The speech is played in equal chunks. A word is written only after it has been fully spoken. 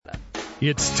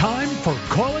It's time for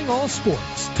Calling All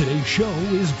Sports. Today's show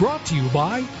is brought to you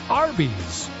by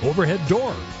Arby's, Overhead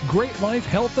Door, Great Life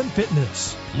Health and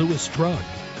Fitness, Lewis Drug,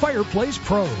 Fireplace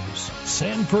Pros,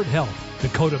 Sanford Health,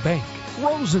 Dakota Bank,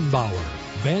 Rosenbauer,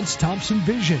 Vance Thompson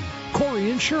Vision, Corey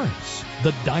Insurance,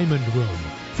 The Diamond Room,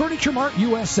 Furniture Mart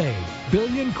USA,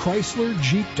 Billion Chrysler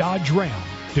Jeep Dodge Ram,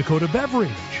 Dakota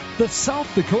Beverage, the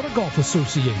South Dakota Golf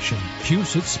Association,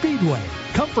 Huset Speedway,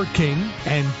 Comfort King,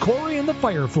 and Corey and the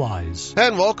Fireflies.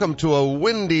 And welcome to a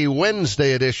windy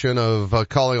Wednesday edition of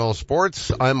Calling All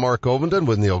Sports. I'm Mark Ovenden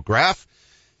with Neil Graff,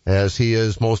 as he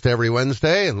is most every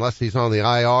Wednesday, unless he's on the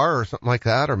IR or something like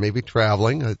that, or maybe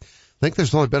traveling. I think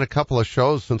there's only been a couple of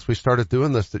shows since we started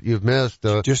doing this that you've missed.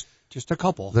 Just a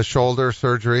couple. The shoulder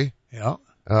surgery. Yeah.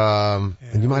 And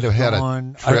you might have had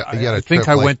I think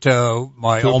I went to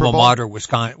my alma mater,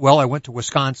 Wisconsin. Well, I went to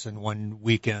Wisconsin one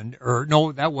weekend, or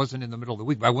no, that wasn't in the middle of the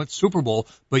week. I went to Super Bowl,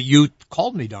 but you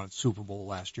called me down at Super Bowl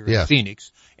last year in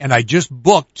Phoenix, and I just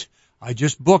booked a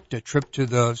trip to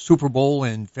the Super Bowl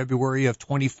in February of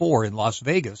 24 in Las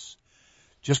Vegas.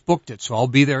 Just booked it, so I'll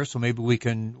be there. So maybe we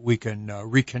can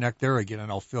reconnect there again,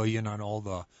 and I'll fill you in on all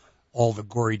the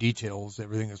gory details,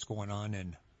 everything that's going on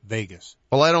in Vegas.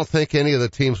 Well, I don't think any of the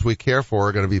teams we care for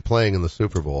are going to be playing in the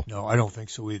Super Bowl. No, I don't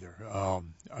think so either.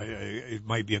 It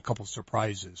might be a couple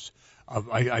surprises.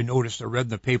 I noticed, I read in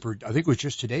the paper, I think it was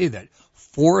just today, that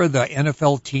 4 of the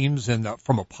NFL teams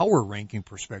from a power ranking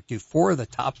perspective, 4 of the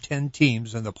top 10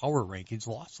 teams in the power rankings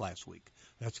lost last week.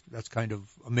 That's kind of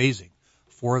amazing.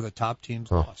 4 of the top teams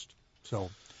lost.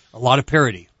 So a lot of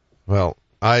parity. Well,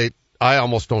 I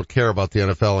almost don't care about the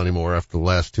NFL anymore after the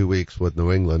last 2 weeks with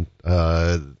New England.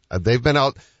 They've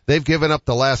given up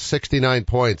the last 69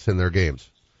 points in their games.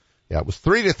 Yeah, it was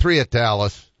 3-3 at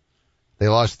Dallas. They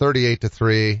lost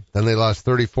 38-3. Then they lost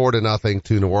 34-0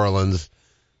 to New Orleans.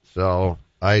 So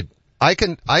I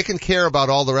can care about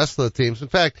all the rest of the teams. In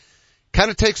fact,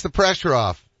 kind of takes the pressure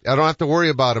off. I don't have to worry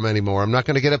about them anymore. I'm not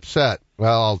going to get upset.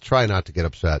 Well, I'll try not to get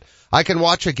upset. I can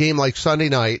watch a game like Sunday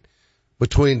night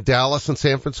between Dallas and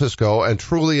San Francisco and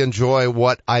truly enjoy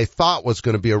what I thought was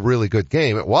going to be a really good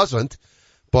game. It wasn't,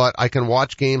 but I can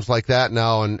watch games like that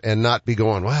now and not be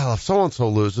going, well, if so-and-so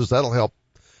loses, that'll help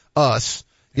us.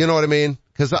 You know what I mean?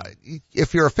 Because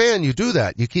if you're a fan, you do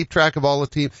that. You keep track of all the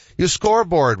teams. You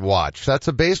scoreboard watch. That's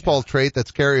a baseball trait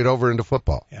that's carried over into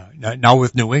football. Yeah. Now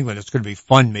with New England, it's going to be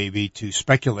fun maybe to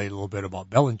speculate a little bit about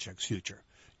Belichick's future.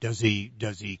 Does he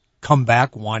come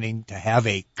back wanting to have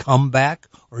a comeback,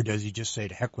 or does he just say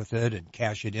to heck with it and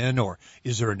cash it in, or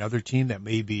is there another team that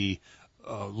may be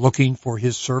looking for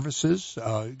his services? It's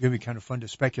going to be kind of fun to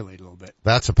speculate a little bit.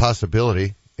 That's a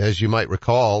possibility. As you might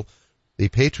recall, the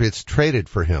Patriots traded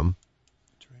for him.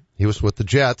 That's right. He was with the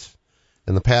Jets,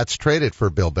 and the Pats traded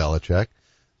for Bill Belichick.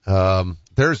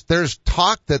 There's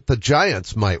talk that the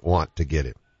Giants might want to get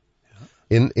him.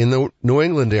 Yeah. In the New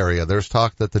England area, there's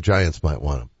talk that the Giants might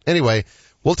want him. Anyway,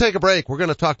 we'll take a break. We're going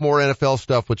to talk more NFL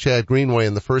stuff with Chad Greenway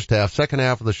in the first half. Second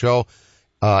half of the show,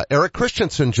 Eric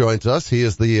Christensen joins us. He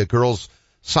is the girls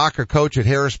soccer coach at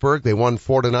Harrisburg. They won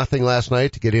 4-0 last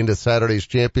night to get into Saturday's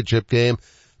championship game.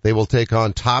 They will take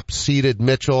on top-seeded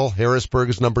Mitchell. Harrisburg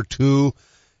is number 2,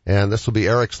 and this will be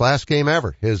Eric's last game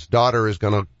ever. His daughter is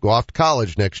going to go off to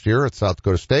college next year at South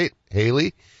Dakota State,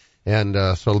 Haley, and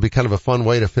so it'll be kind of a fun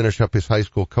way to finish up his high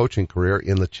school coaching career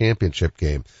in the championship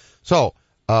game. So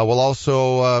we'll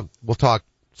talk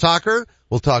soccer,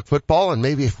 we'll talk football, and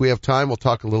maybe if we have time, we'll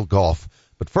talk a little golf.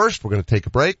 But first, we're going to take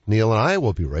a break. Neil and I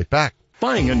will be right back.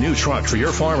 Buying a new truck for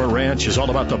your farm or ranch is all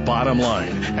about the bottom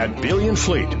line. At Billion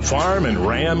Fleet, Farm and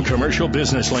Ram Commercial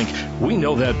Business Link, we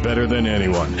know that better than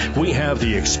anyone. We have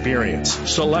the experience,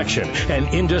 selection, and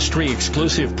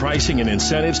industry-exclusive pricing and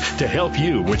incentives to help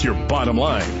you with your bottom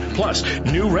line. Plus,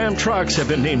 new Ram trucks have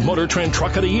been named Motor Trend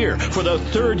Truck of the Year for the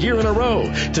 3rd year in a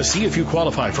row. To see if you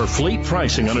qualify for fleet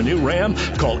pricing on a new Ram,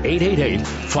 call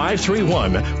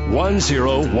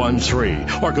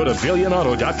 888-531-1013 or go to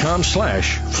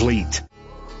billionauto.com/fleet.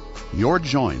 Your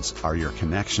joints are your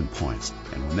connection points,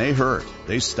 and when they hurt,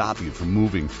 they stop you from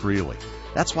moving freely.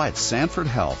 That's why at Sanford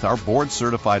Health, our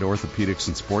board-certified orthopedics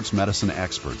and sports medicine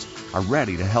experts are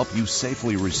ready to help you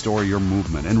safely restore your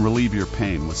movement and relieve your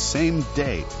pain with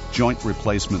same-day joint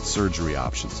replacement surgery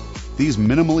options. These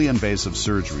minimally invasive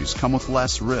surgeries come with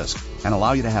less risk and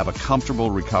allow you to have a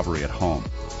comfortable recovery at home.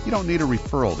 You don't need a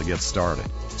referral to get started.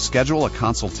 Schedule a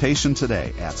consultation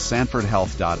today at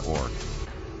sanfordhealth.org.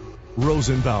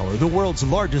 Rosenbauer, the world's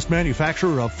largest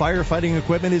manufacturer of firefighting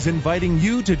equipment, is inviting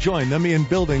you to join them in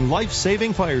building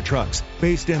life-saving fire trucks.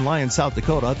 Based in Lyons, South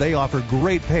Dakota, they offer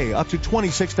great pay, up to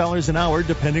 $26 an hour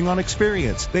depending on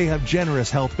experience. They have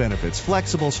generous health benefits,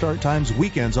 flexible start times,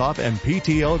 weekends off, and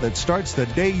PTO that starts the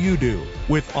day you do.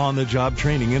 With on-the-job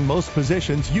training in most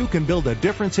positions, you can build a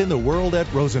difference in the world at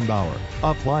Rosenbauer.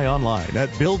 Apply online at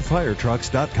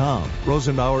buildfiretrucks.com.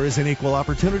 Rosenbauer is an equal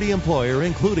opportunity employer,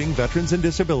 including veterans and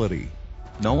disability.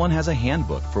 No one has a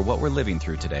handbook for what we're living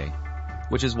through today,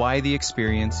 which is why the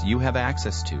experience you have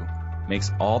access to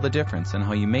makes all the difference in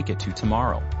how you make it to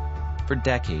tomorrow. For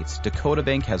decades, Dakota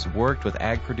Bank has worked with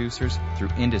ag producers through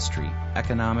industry,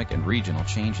 economic, and regional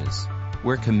changes.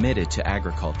 We're committed to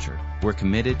agriculture. We're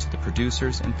committed to the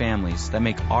producers and families that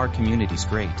make our communities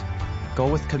great. Go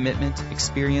with commitment,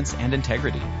 experience, and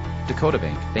integrity. Dakota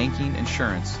Bank, banking,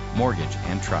 insurance, mortgage,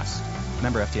 and trust.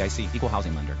 Member FDIC, equal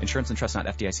housing lender. Insurance and trust not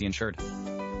FDIC insured.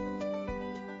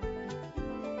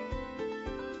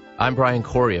 I'm Brian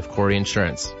Corey of Corey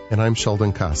Insurance. And I'm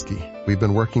Sheldon Koski. We've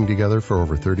been working together for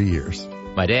over 30 years.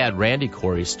 My dad, Randy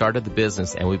Corey, started the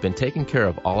business, and we've been taking care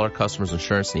of all our customers'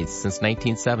 insurance needs since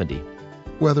 1970.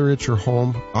 Whether it's your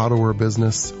home, auto, or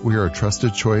business, we are a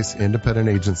trusted choice independent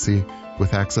agency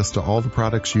with access to all the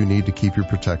products you need to keep you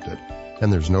protected.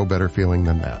 And there's no better feeling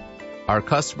than that. Our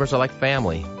customers are like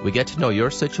family. We get to know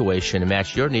your situation and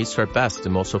match your needs to our best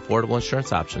and most affordable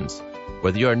insurance options.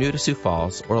 Whether you are new to Sioux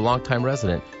Falls or a longtime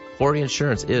resident, Corey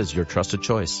Insurance is your trusted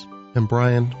choice. And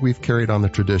Brian, we've carried on the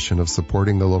tradition of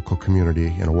supporting the local community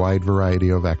in a wide variety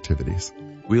of activities.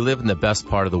 We live in the best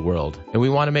part of the world, and we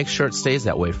want to make sure it stays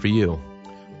that way for you.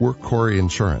 We're Corey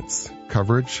Insurance.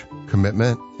 Coverage,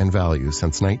 commitment, and value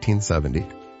since 1970.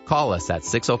 Call us at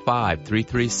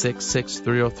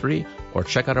 605-336-6303 or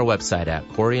check out our website at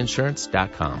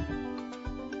coreyinsurance.com.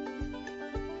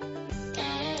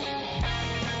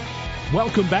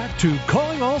 Welcome back to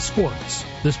Calling All Sports.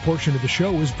 This portion of the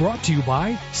show is brought to you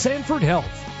by Sanford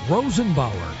Health,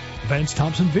 Rosenbauer, Vance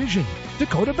Thompson Vision,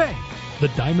 Dakota Bank, The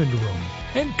Diamond Room,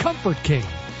 and Comfort King.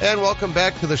 And welcome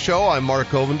back to the show. I'm Mark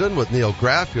Ovenden with Neil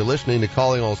Graff. You're listening to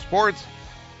Calling All Sports.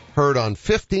 Heard on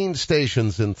 15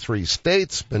 stations in 3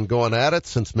 states. Been going at it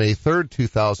since May 3rd,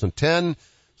 2010.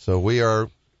 So we are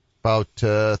about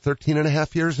 13 and a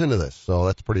half years into this. So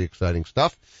that's pretty exciting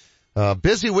stuff.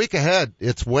 Busy week ahead.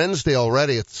 It's Wednesday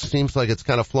already. It seems like it's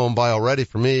kind of flown by already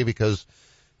for me because,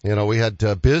 you know, we had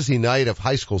a busy night of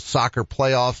high school soccer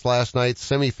playoffs last night,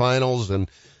 semifinals,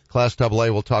 and Class AA.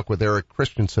 We'll talk with Eric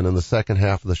Christensen in the second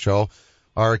half of the show.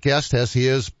 Our guest, as he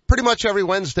is pretty much every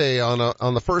Wednesday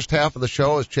on the first half of the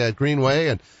show, is Chad Greenway.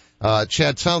 And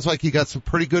Chad, sounds like you got some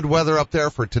pretty good weather up there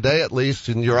for today at least,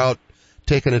 and you're out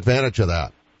taking advantage of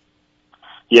that.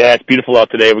 Yeah, it's beautiful out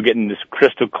today. We're getting this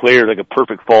crystal clear, like a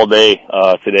perfect fall day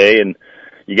today, and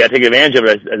you got to take advantage of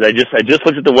it. As I just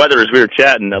looked at the weather as we were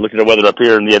chatting. I looked at the weather up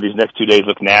here, and yeah, these next 2 days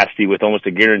look nasty with almost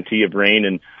a guarantee of rain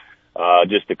and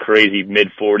just a crazy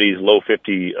mid-40s, low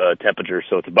 50 temperature.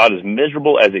 So it's about as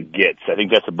miserable as it gets. I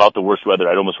think that's about the worst weather.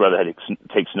 I'd almost rather have it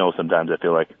take snow sometimes, I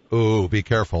feel like. Ooh, be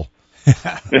careful. Be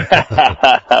careful.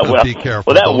 Well,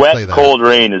 that Don't wet, cold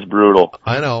rain is brutal.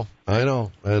 I know.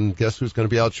 And guess who's going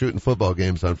to be out shooting football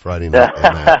games on Friday night?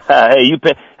 Hey, you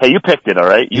picked it, all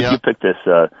right? You picked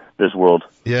this world.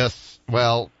 Yes.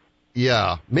 Well,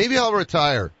 yeah. Maybe I'll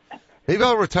retire. Maybe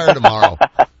I'll retire tomorrow.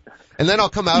 And then I'll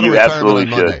come out of retirement on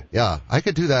Monday. Should. Yeah, I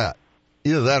could do that.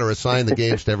 Either that or assign the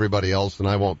games to everybody else, and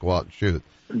I won't go out and shoot.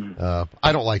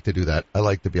 I don't like to do that. I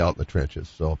like to be out in the trenches.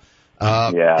 So,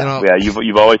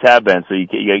 you've always have been. So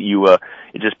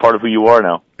it's just part of who you are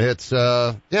now. It's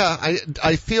I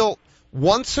feel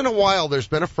once in a while there's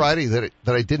been a Friday that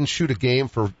I didn't shoot a game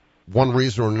for one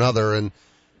reason or another, and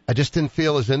I just didn't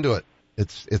feel as into it.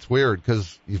 It's weird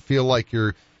because you feel like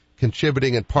you're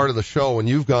contributing and part of the show when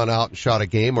you've gone out and shot a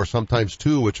game or sometimes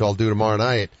 2, which I'll do tomorrow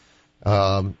night.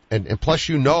 And plus,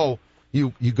 you go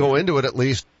into it at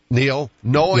least, Neil,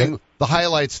 knowing the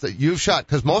highlights that you've shot.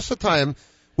 Cause most of the time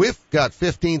we've got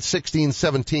 15, 16,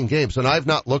 17 games and I've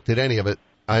not looked at any of it.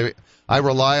 I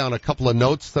rely on a couple of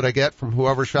notes that I get from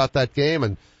whoever shot that game.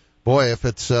 And boy, if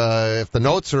the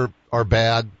notes are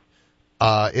bad,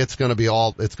 it's going to be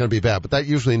bad, but that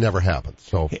usually never happens.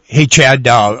 So, hey, Chad,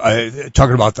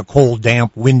 talking about the cold,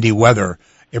 damp, windy weather,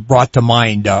 it brought to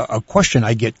mind a question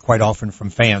I get quite often from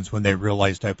fans when they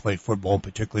realized I played football,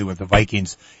 particularly with the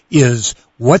Vikings, is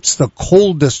what's the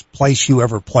coldest place you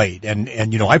ever played? And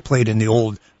I played in the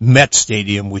old Met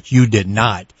Stadium, which you did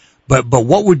not. But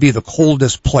what would be the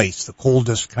coldest place, the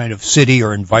coldest kind of city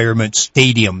or environment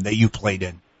stadium that you played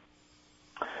in?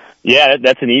 Yeah,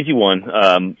 that's an easy one.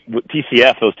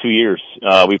 TCF, those 2 years,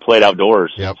 we played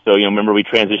outdoors. Yep. So, remember we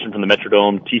transitioned from the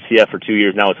Metrodome, TCF for 2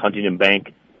 years, now it's Huntington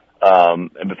Bank.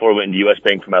 And before we went into US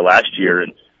Bank for my last year.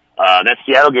 And, that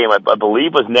Seattle game, I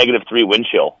believe, was -3 wind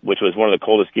chill, which was one of the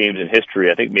coldest games in history.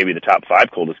 I think maybe the top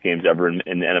 5 coldest games ever in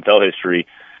NFL history.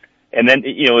 And then,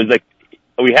 it was like,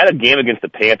 we had a game against the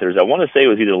Panthers. I want to say it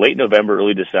was either late November,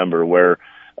 early December, where,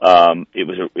 it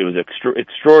was an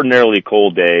extraordinarily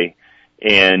cold day.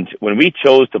 And when we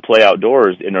chose to play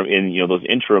outdoors in those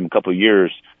interim couple of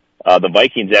years, the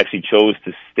Vikings actually chose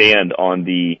to stand on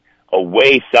the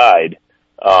away side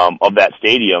of that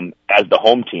stadium as the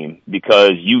home team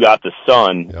because you got the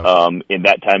sun in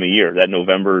that time of year, that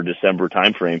November, December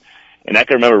time frame. And I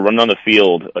can remember running on the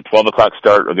field, a 12 o'clock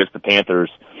start against the Panthers,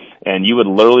 and you would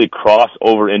literally cross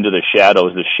over into the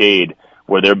shadows, the shade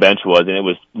where their bench was, and it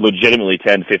was legitimately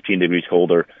 10, 15 degrees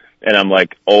colder. And I'm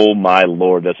like, oh my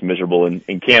Lord, that's miserable.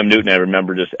 And Cam Newton, I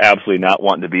remember just absolutely not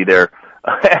wanting to be there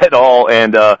at all.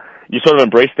 And, you sort of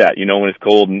embrace that, when it's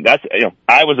cold. And that's,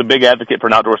 I was a big advocate for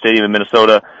an outdoor stadium in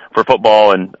Minnesota for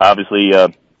football and obviously,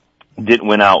 didn't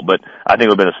win out, but I think it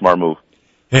would have been a smart move.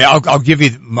 Hey, I'll give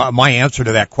you my answer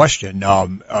to that question.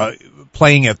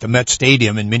 Playing at the Met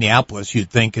Stadium in Minneapolis, you'd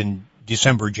think in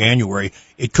December, January,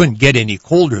 it couldn't get any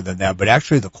colder than that. But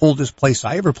actually the coldest place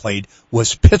I ever played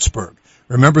was Pittsburgh.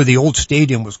 Remember, the old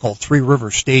stadium was called Three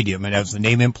Rivers Stadium, and as the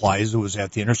name implies, it was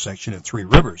at the intersection of three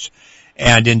rivers.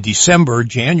 And in December,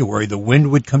 January, the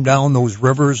wind would come down those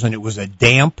rivers, and it was a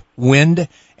damp wind,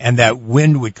 and that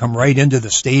wind would come right into the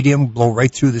stadium, blow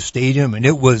right through the stadium, and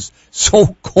it was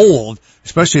so cold,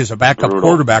 especially as a backup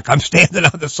quarterback. I'm standing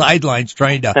on the sidelines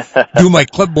trying to do my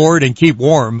clipboard and keep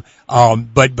warm,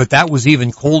 but that was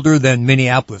even colder than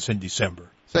Minneapolis in December.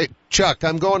 Say, Chuck,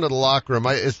 I'm going to the locker room.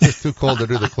 It's just too cold to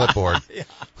do the clipboard.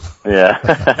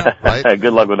 Yeah. Right?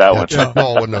 Good luck with that one. Chuck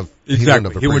Noll wouldn't have,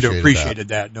 exactly. He wouldn't have appreciated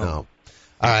that. No.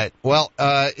 All right. Well,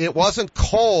 it wasn't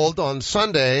cold on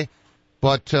Sunday,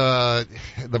 but the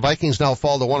Vikings now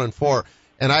fall to 1-4.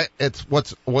 And it's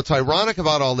what's ironic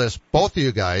about all this, both of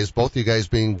you guys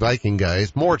being Viking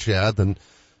guys, more Chad than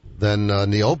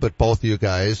Neil, but both of you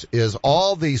guys, is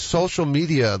all the social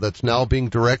media that's now being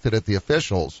directed at the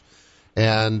officials.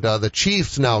 And the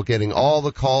Chiefs now getting all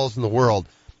the calls in the world.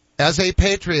 As a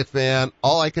Patriot fan,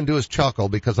 all I can do is chuckle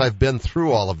because I've been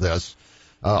through all of this,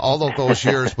 all of those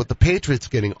years with the Patriots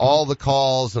getting all the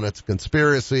calls and it's a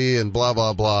conspiracy and blah,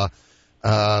 blah, blah.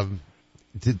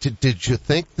 Did you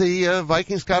think the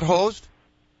Vikings got hosed?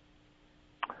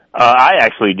 I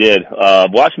actually did.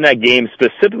 Watching that game,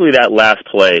 specifically that last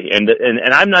play, and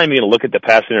I'm not even going to look at the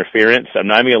pass interference. I'm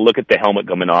not even going to look at the helmet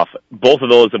coming off. Both of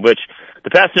those of which, the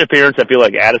pass interference, I feel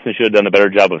like Addison should have done a better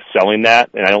job of selling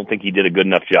that, and I don't think he did a good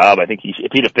enough job. I think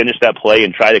if he'd have finished that play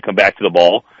and tried to come back to the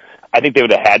ball, I think they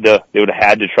would have had to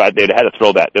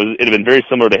throw that. It'd have been very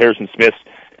similar to Harrison Smith's,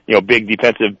 big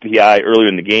defensive PI earlier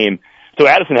in the game. So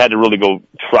Addison had to really go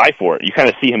try for it. You kind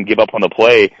of see him give up on the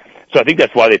play. So I think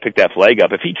that's why they picked that flag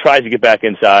up. If he tries to get back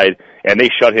inside and they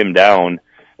shut him down,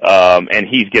 and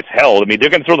he gets held, I mean,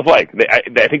 they're going to throw the flag.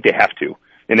 I think they have to,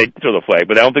 and they throw the flag,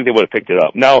 but I don't think they would have picked it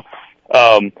up. Now,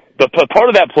 the part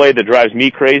of that play that drives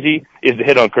me crazy is the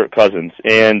hit on Kirk Cousins,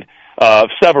 and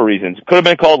several reasons. Could have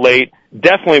been called late.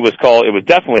 Definitely was called. It was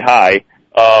definitely high,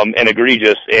 and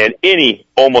egregious, and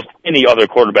almost any other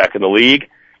quarterback in the league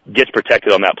gets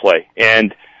protected on that play.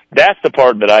 And that's the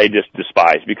part that I just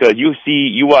despise, because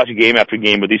you watch game after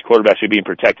game where these quarterbacks are being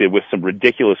protected with some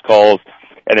ridiculous calls,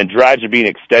 and then drives are being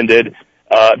extended.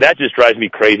 That just drives me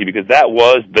crazy, because that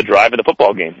was the drive of the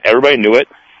football game. Everybody knew it.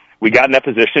 We got in that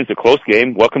position. It's a close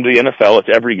game. Welcome to the NFL. It's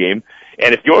every game.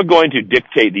 And if you're going to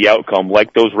dictate the outcome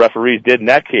like those referees did in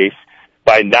that case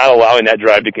by not allowing that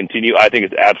drive to continue, I think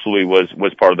it absolutely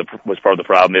was part of the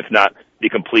problem, if not the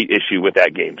complete issue with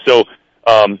that game. So,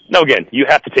 now again, you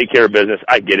have to take care of business.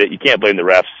 I get it. You can't blame the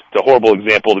refs. It's a horrible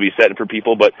example to be setting for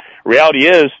people, but reality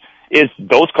is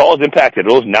those calls impacted,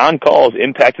 those non-calls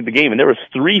impacted the game, and there was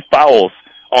 3 fouls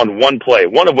on one play,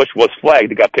 one of which was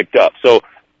flagged that got picked up. So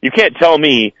you can't tell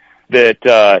me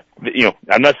that,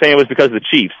 I'm not saying it was because of the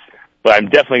Chiefs, but I'm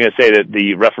definitely going to say that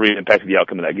the referee impacted the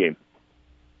outcome of that game.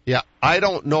 Yeah, I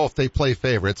don't know if they play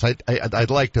favorites.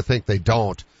 I'd like to think they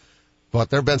don't. But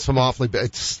there have been some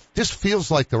it just feels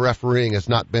like the refereeing has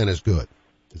not been as good.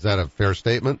 Is that a fair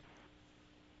statement?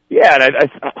 Yeah, and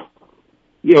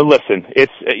listen, I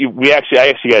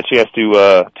actually got a chance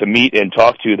to meet and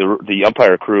talk to the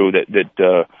umpire crew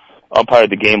that umpired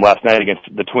the game last night against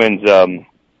the Twins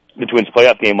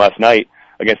playoff game last night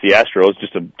against the Astros.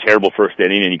 Just a terrible first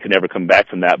inning, and you could never come back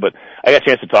from that. But I got a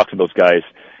chance to talk to those guys,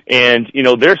 And,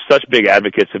 they're such big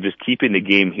advocates of just keeping the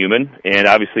game human. And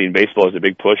obviously in baseball is a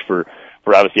big push for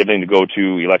obviously everything to go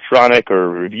to electronic or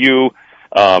review.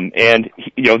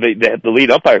 The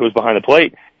lead umpire who was behind the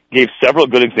plate gave several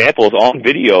good examples on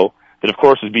video that, of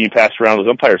course, is being passed around those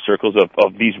umpire circles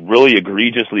of these really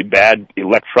egregiously bad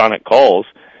electronic calls,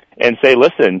 and say,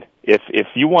 listen, if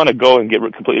you want to go and get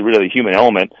completely rid of the human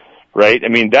element, right? I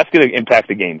mean, that's going to impact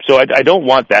the game. So I don't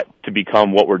want that to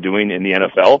become what we're doing in the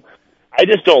NFL. I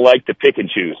just don't like to pick and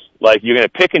choose. Like, you're going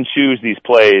to pick and choose these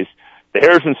plays. The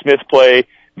Harrison Smith play,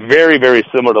 very, very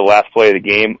similar to the last play of the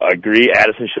game. I agree.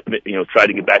 Addison should, try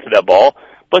to get back to that ball.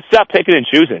 But stop picking and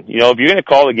choosing. If you're going to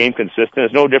call the game consistent,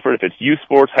 it's no different if it's youth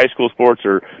sports, high school sports,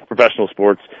 or professional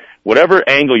sports. Whatever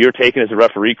angle you're taking as a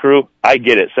referee crew, I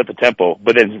get it. Set the tempo.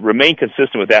 But then remain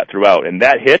consistent with that throughout. And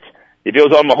that hit, if it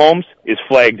was on Mahomes, is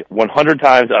flagged 100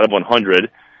 times out of 100.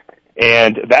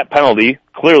 And that penalty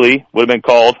clearly would have been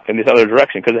called in this other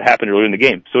direction because it happened earlier in the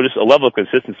game. So just a level of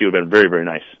consistency would have been very, very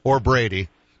nice. Or Brady.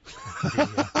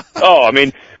 Oh, I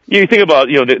mean, you think about,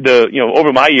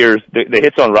 over my years, the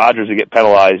hits on Rodgers that get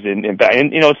penalized and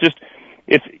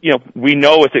we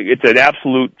know it's an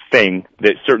absolute thing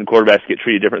that certain quarterbacks get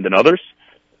treated different than others.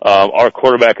 Our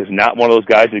quarterback is not one of those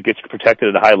guys that gets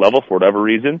protected at a high level for whatever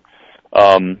reason.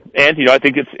 I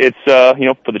think it's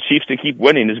for the Chiefs to keep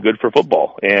winning is good for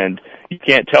football. And you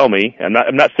can't tell me, I'm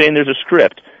not saying there's a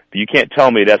script, but you can't tell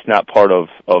me that's not part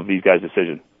of these guys'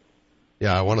 decision.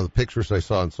 Yeah, one of the pictures I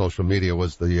saw on social media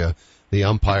was the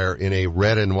umpire in a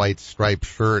red and white striped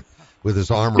shirt with his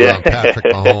arm around Patrick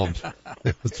Mahomes.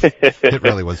 It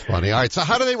really was funny. All right, so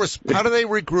how do they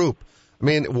regroup? I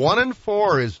mean,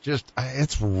 1-4 is just,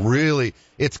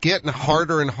 it's getting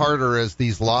harder and harder as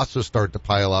these losses start to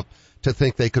pile up to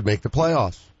think they could make the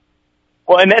playoffs.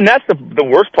 Well, and that's the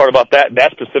worst part about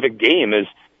that specific game is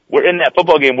we're in that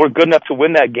football game. We're good enough to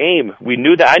win that game. We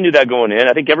knew that. I knew that going in.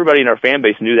 I think everybody in our fan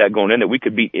base knew that going in, that we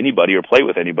could beat anybody or play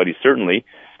with anybody, certainly.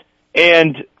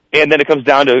 And then it comes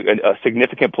down to a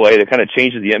significant play that kind of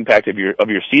changes the impact of your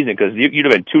season, because you'd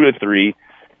have been 2-3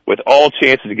 with all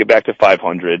chances to get back to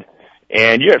 500.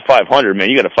 And you're at 500, man,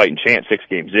 you got a fighting chance 6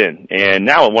 games in. And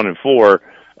now at 1-4,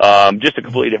 just a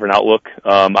completely different outlook.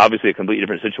 Obviously a completely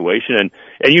different situation.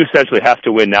 And you essentially have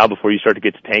to win now before you start to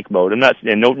get to tank mode.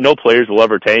 No players will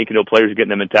ever tank, and no players are getting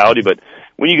that mentality. But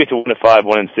when you get to 1-5,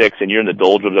 1-6, and you're in the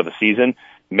doldrums of a season,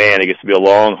 man, it gets to be a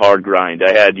long, hard grind.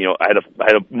 I had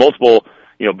multiple,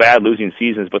 bad losing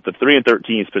seasons, but the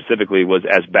 3-13 specifically was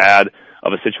as bad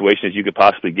of a situation as you could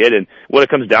possibly get. And what it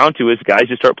comes down to is guys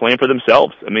just start playing for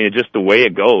themselves. I mean, it's just the way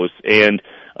it goes. And,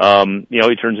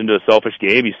 he turns into a selfish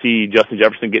game. You see Justin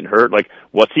Jefferson getting hurt. Like,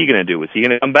 what's he going to do? Is he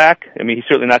going to come back? I mean, he's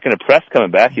certainly not going to press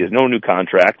coming back. He has no new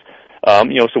contract.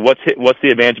 So what's the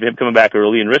advantage of him coming back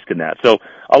early and risking that? So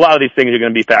a lot of these things are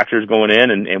going to be factors going in,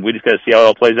 and we just got to see how it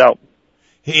all plays out.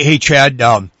 Hey, Chad,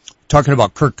 talking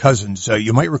about Kirk Cousins,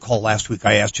 you might recall last week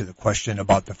I asked you the question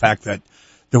about the fact that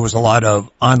there was a lot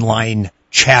of online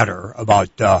chatter about,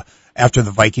 after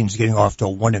the Vikings getting off to a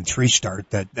 1-3 start,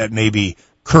 that maybe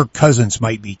Kirk Cousins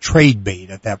might be trade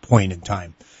bait at that point in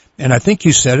time. And I think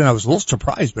you said, and I was a little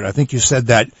surprised, but I think you said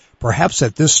that perhaps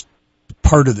at this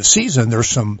part of the season there's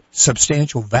some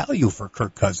substantial value for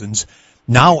Kirk Cousins.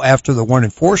 Now after the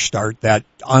 1-4 start, that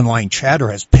online chatter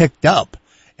has picked up.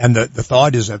 And the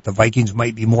thought is that the Vikings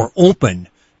might be more open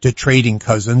to trading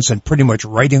Cousins and pretty much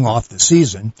writing off the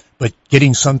season, but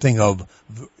getting something of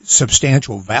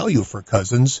substantial value for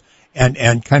Cousins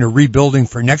and kind of rebuilding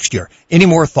for next year. Any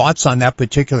more thoughts on that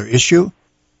particular issue?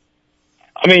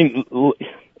 I mean,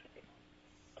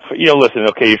 listen,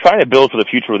 okay, you're trying to build for the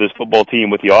future with this football team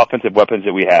with the offensive weapons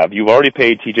that we have. You've already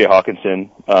paid TJ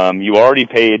Hawkinson.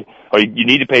 You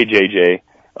need to pay JJ.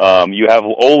 You have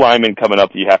O-linemen coming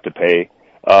up that you have to pay.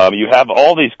 You have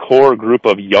all these core group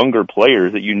of younger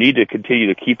players that you need to continue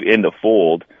to keep in the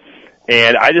fold.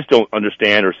 And I just don't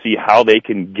understand or see how they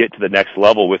can get to the next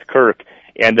level with Kirk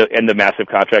and the massive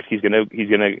contract he's gonna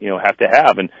have to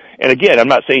have. And again, I'm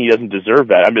not saying he doesn't deserve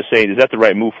that. I'm just saying, is that the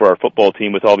right move for our football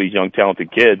team with all these young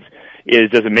talented kids?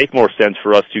 Does it make more sense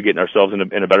for us to get ourselves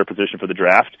in a better position for the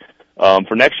draft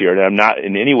for next year? And I'm not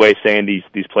in any way saying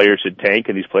these players should tank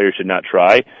and these players should not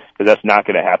try, because that's not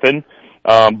going to happen.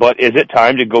 But is it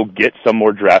time to go get some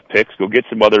more draft picks, go get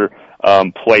some other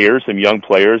players, some young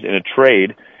players in a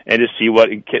trade, and just see what,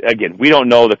 again, we don't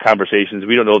know the conversations,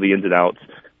 we don't know the ins and outs,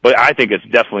 but I think it's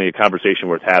definitely a conversation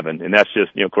worth having. And that's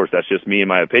just, of course, that's just me and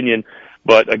my opinion.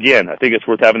 But again, I think it's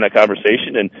worth having that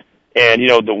conversation. And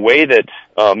the way that,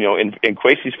 in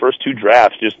Kwesi's first 2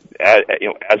 drafts, just,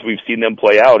 as we've seen them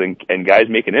play out and guys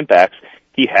making impacts,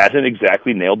 he hasn't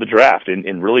exactly nailed the draft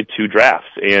in really 2 drafts.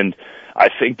 And, I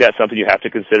think that's something you have to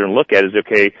consider and look at is,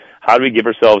 okay, how do we give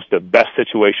ourselves the best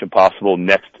situation possible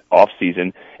next off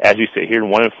season as we sit here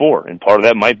in 1-4? And part of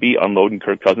that might be unloading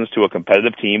Kirk Cousins to a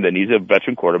competitive team that needs a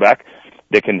veteran quarterback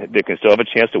that can still have a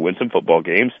chance to win some football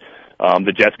games.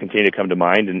 The Jets continue to come to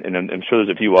mind, and I'm sure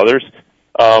there's a few others.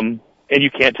 And you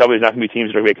can't tell me there's not going to be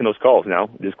teams that are making those calls now.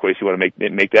 Just question, you want to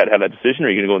make that, have that decision, or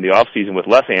are you going to go in the off season with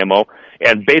less ammo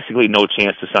and basically no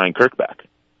chance to sign Kirk back?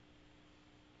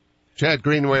 Chad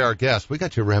Greenway, our guest. We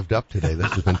got you revved up today.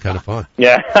 This has been kind of fun.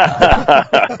 Yeah.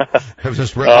 I was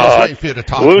just waiting for you to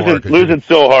talk losing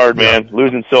so hard, man. Yeah.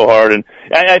 Losing so hard. And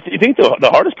I think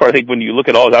the hardest part, I think, when you look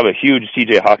at all, is I'm a huge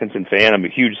T.J. Hawkinson fan. I'm a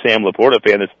huge Sam Laporta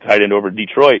fan that's tied in over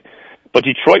Detroit. But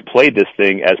Detroit played this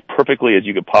thing as perfectly as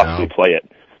you could possibly play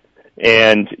it.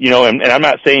 And, and I'm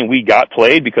not saying we got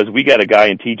played, because we got a guy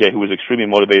in TJ who was extremely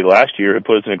motivated last year, who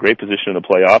put us in a great position in the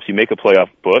playoffs. You make a playoff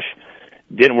push.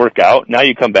 Didn't work out. Now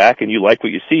you come back and you like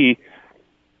what you see.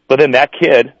 But then that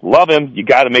kid, love him, you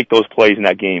got to make those plays in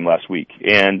that game last week.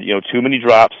 And, too many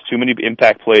drops, too many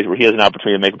impact plays where he has an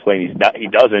opportunity to make a play and he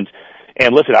doesn't.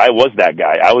 And listen, I was that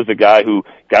guy. I was the guy who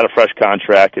got a fresh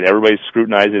contract and everybody's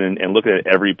scrutinizing and looking at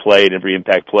every play and every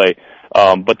impact play.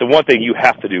 But the one thing you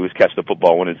have to do is catch the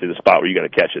football when it's in the spot where you got to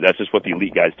catch it. That's just what the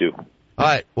elite guys do. All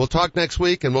right. We'll talk next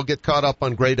week, and we'll get caught up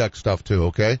on Gray Duck stuff too,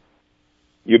 okay?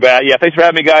 You bet. Yeah, thanks for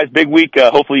having me, guys. Big week.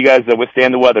 Hopefully you guys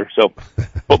withstand the weather. So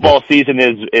football season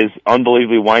is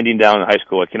unbelievably winding down in high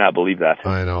school. I cannot believe that.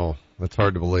 I know. That's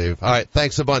hard to believe. All right.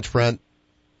 Thanks a bunch, friend.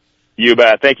 You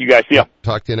bet. Thank you, guys. See ya.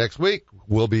 Talk to you next week.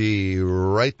 We'll be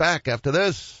right back after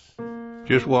this.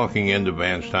 Just walking into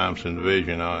Vance Thompson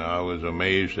Division, I was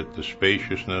amazed at the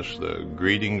spaciousness, the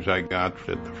greetings I got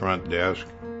at the front desk.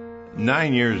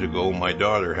 9 years ago, my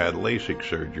daughter had LASIK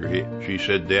surgery. She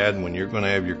said, "Dad, when you're going to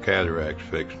have your cataracts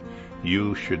fixed,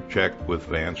 you should check with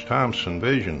Vance Thompson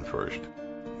Vision first."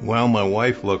 Well, my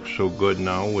wife looks so good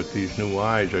now with these new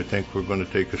eyes, I think we're going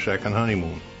to take a second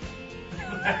honeymoon.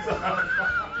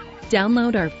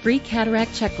 Download our free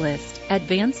cataract checklist at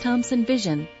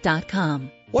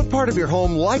VanceThompsonVision.com. What part of your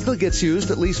home likely gets used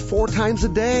at least 4 times a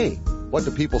day? What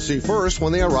do people see first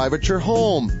when they arrive at your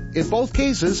home? In both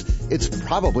cases, it's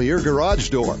probably your garage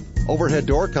door. Overhead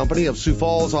Door Company of Sioux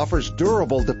Falls offers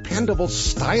durable, dependable,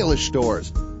 stylish doors,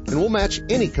 and will match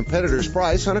any competitor's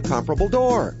price on a comparable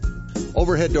door.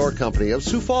 Overhead Door Company of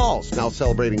Sioux Falls, now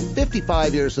celebrating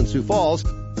 55 years in Sioux Falls,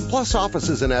 plus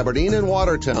offices in Aberdeen and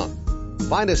Watertown.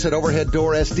 Find us at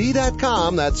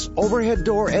OverheadDoorSD.com. That's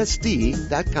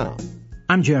OverheadDoorSD.com.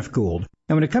 I'm Jeff Gould,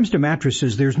 and when it comes to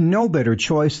mattresses, there's no better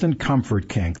choice than Comfort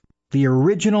King, the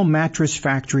original mattress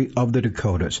factory of the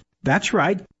Dakotas. That's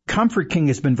right, Comfort King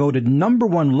has been voted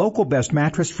 #1 local best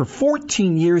mattress for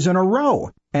 14 years in a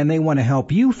row, and they want to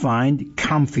help you find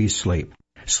comfy sleep.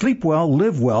 Sleep well,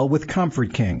 live well with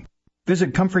Comfort King.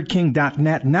 Visit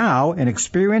ComfortKing.net now and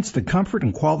experience the comfort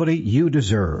and quality you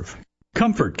deserve.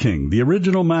 Comfort King, the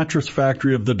original mattress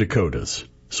factory of the Dakotas.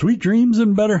 Sweet dreams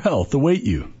and better health await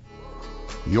you.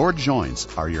 Your joints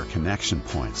are your connection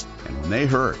points, and when they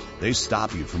hurt, they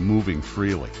stop you from moving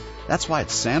freely. That's why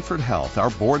at Sanford Health, our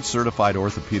board-certified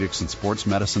orthopedics and sports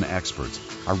medicine experts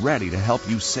are ready to help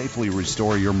you safely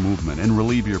restore your movement and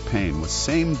relieve your pain with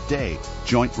same-day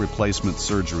joint replacement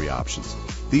surgery options.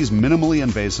 These minimally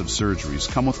invasive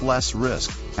surgeries come with less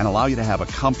risk and allow you to have a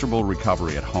comfortable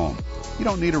recovery at home. You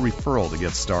don't need a referral to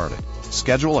get started.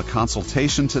 Schedule a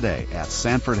consultation today at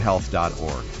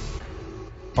sanfordhealth.org.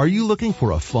 Are you looking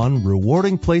for a fun,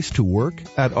 rewarding place to work?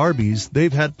 At Arby's,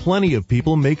 they've had plenty of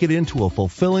people make it into a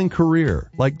fulfilling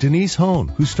career, like Denise Hone,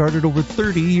 who started over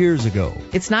 30 years ago.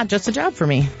 It's not just a job for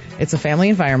me. It's a family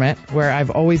environment where I've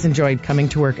always enjoyed coming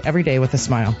to work every day with a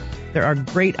smile. There are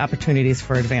great opportunities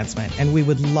for advancement, and we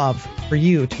would love for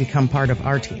you to become part of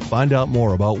our team. Find out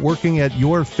more about working at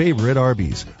your favorite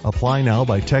Arby's. Apply now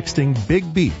by texting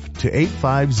Big Beef to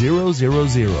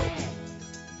 85000.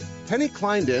 Penny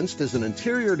Kleindienst is an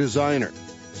interior designer.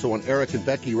 So when Eric and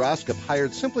Becky Roskop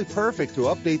hired Simply Perfect to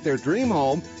update their dream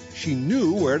home, she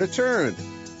knew where to turn.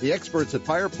 The experts at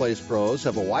Fireplace Pros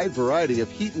have a wide variety of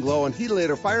Heat and Glow and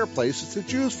Heatilator fireplaces to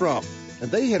choose from.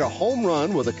 And they hit a home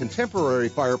run with a contemporary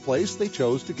fireplace they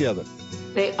chose together.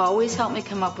 They always help me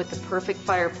come up with the perfect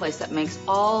fireplace that makes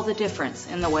all the difference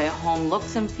in the way a home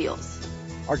looks and feels.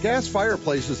 Our gas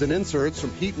fireplaces and inserts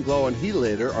from Heat and Glow and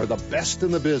Heatilator are the best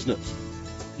in the business.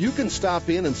 You can stop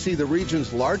in and see the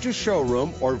region's largest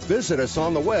showroom or visit us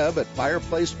on the web at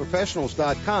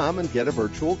fireplaceprofessionals.com and get a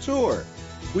virtual tour.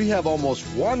 We have almost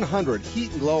 100 Heat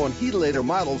and Glow and Heatilator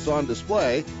models on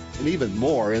display and even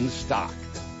more in stock.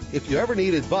 If you ever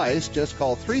need advice, just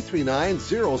call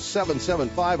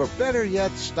 339-0775 or better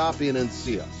yet, stop in and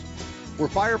see us. We're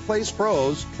Fireplace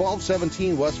Pros,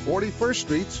 1217 West 41st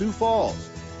Street, Sioux Falls.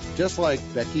 Just like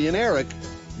Becky and Eric,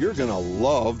 you're going to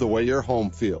love the way your home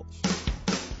feels.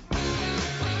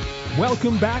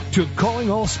 Welcome back to Calling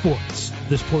All Sports.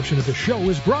 This portion of the show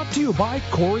is brought to you by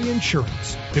Corey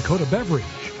Insurance, Dakota Beverage,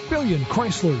 Billion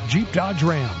Chrysler Jeep Dodge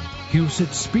Ram,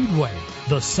 Huset Speedway,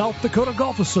 the South Dakota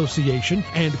Golf Association,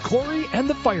 and Corey and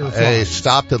the Fireflies. I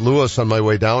stopped at Lewis on my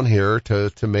way down here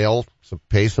to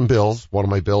pay some bills. One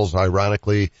of my bills,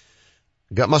 ironically,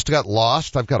 must have got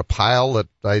lost. I've got a pile that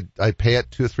I pay it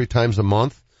 2 or 3 times a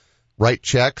month. Write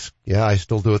checks. Yeah, I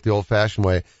still do it the old-fashioned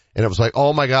way. And it was like,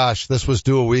 oh my gosh, this was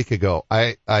due a week ago.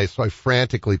 So I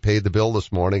frantically paid the bill this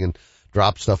morning and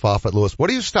dropped stuff off at Lewis. What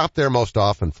do you stop there most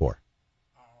often for?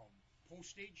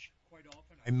 Postage, quite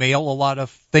often. I mail a lot of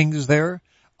things there.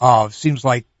 Seems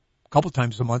like a couple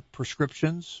times a month,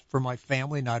 prescriptions for my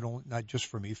family, not just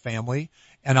for me, family.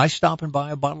 And I stop and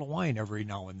buy a bottle of wine every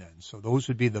now and then. So those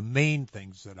would be the main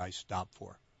things that I stop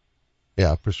for.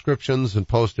 Yeah, prescriptions and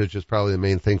postage is probably the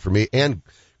main thing for me, and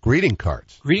greeting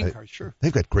cards. Greeting cards, sure.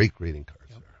 They've got great greeting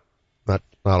cards there.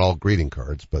 Not all greeting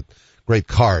cards, but great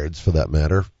cards for that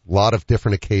matter. A lot of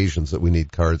different occasions that we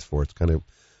need cards for. It's kind of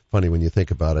funny when you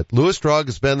think about it. Lewis Drug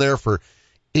has been there for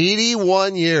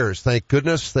 81 years. Thank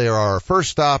goodness they are our first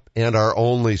stop and our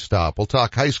only stop. We'll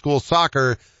talk high school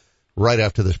soccer right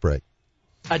after this break.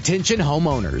 Attention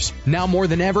homeowners. Now more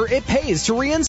than ever, it pays to reinstall